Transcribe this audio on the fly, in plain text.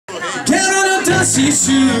fancy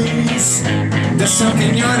shoes. There's something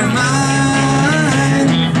on your mind.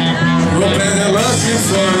 Open the looking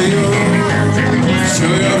for you. Show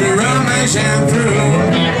you the rummage and through.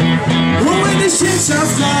 When the shades of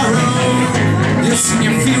sorrow, you see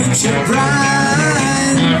your future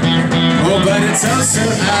bright. Oh, but it's also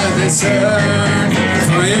absurd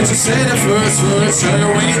for you to say the first word. So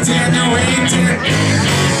you're waiting, you're waiting.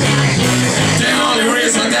 The only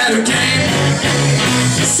reason that you came.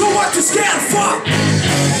 So what you scared for?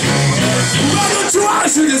 Why don't you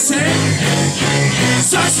always do the same?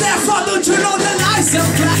 Search therefore, don't you know the nice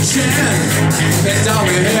complexion? And all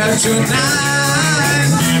we're here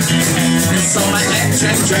tonight. And so I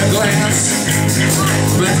exchange your glance,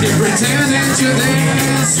 but you pretending to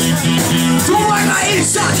dance. Don't worry, my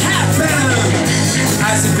it's not happen.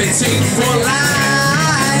 As if it's in for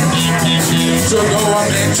life. So go up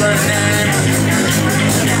and turn name.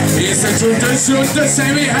 It's a truth, the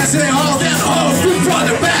same as they all then hope for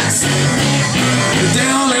the best. The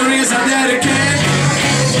only reason that it can.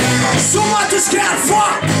 So what you scared for?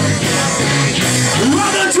 Why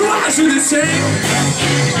don't you always do the same?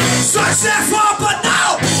 Search there for, but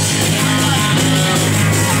now.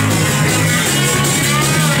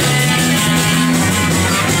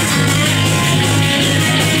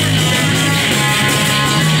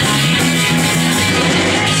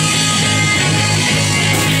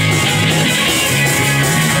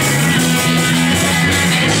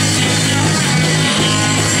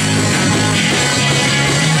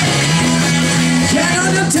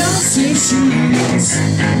 Shoes,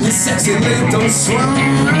 you sexy little swan.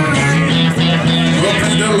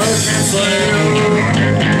 Open the looking for you.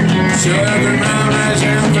 Show every man as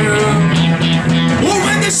you through. Oh,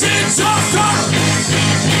 when the shit's off,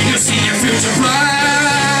 you see your future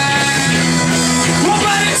bright. Oh,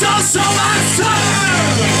 but it's also absurd.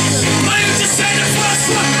 But you just say the first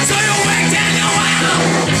one, so you wait and you wow.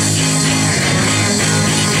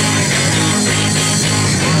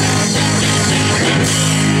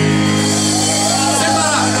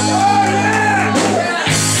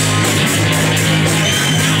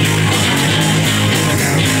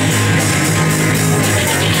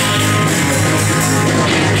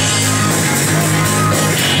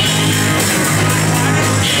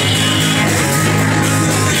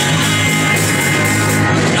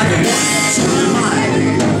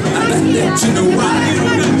 You know why,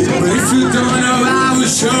 but if you don't know, I will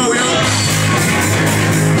show you.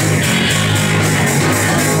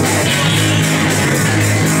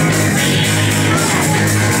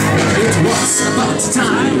 It was about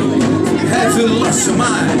time. Have you lost your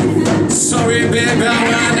mind? Sorry, baby, I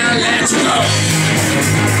wanna let you go.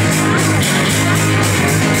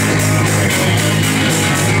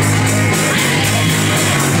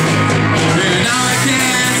 And now I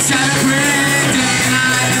can't celebrate.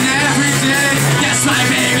 That's my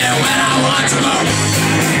baby when I want to go.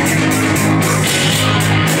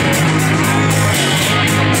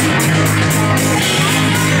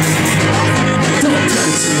 Don't tell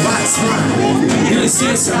me what's mine. You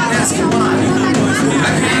insist on asking why.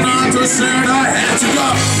 I cannot understand, I had to go.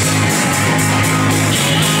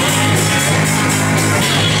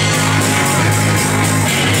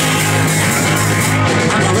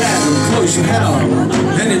 I'm ready to close your hell,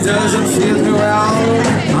 and it doesn't feel me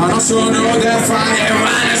well. I also know that Friday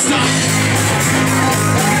when it's not.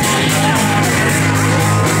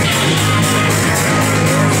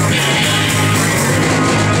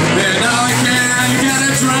 And now I can't get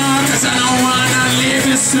it drunk, cause I don't wanna leave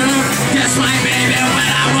you soon. That's my baby when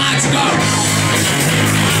I want to go.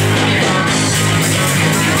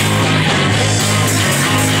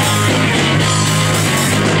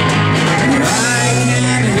 I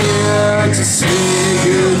can't hear to say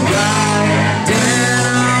goodbye. Then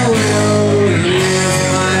I will live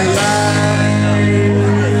my life.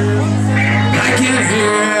 I can't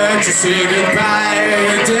hear to say goodbye.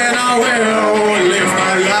 Then I will live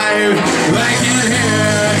my life. I can't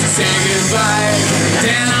hear to say goodbye.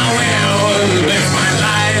 Then I will.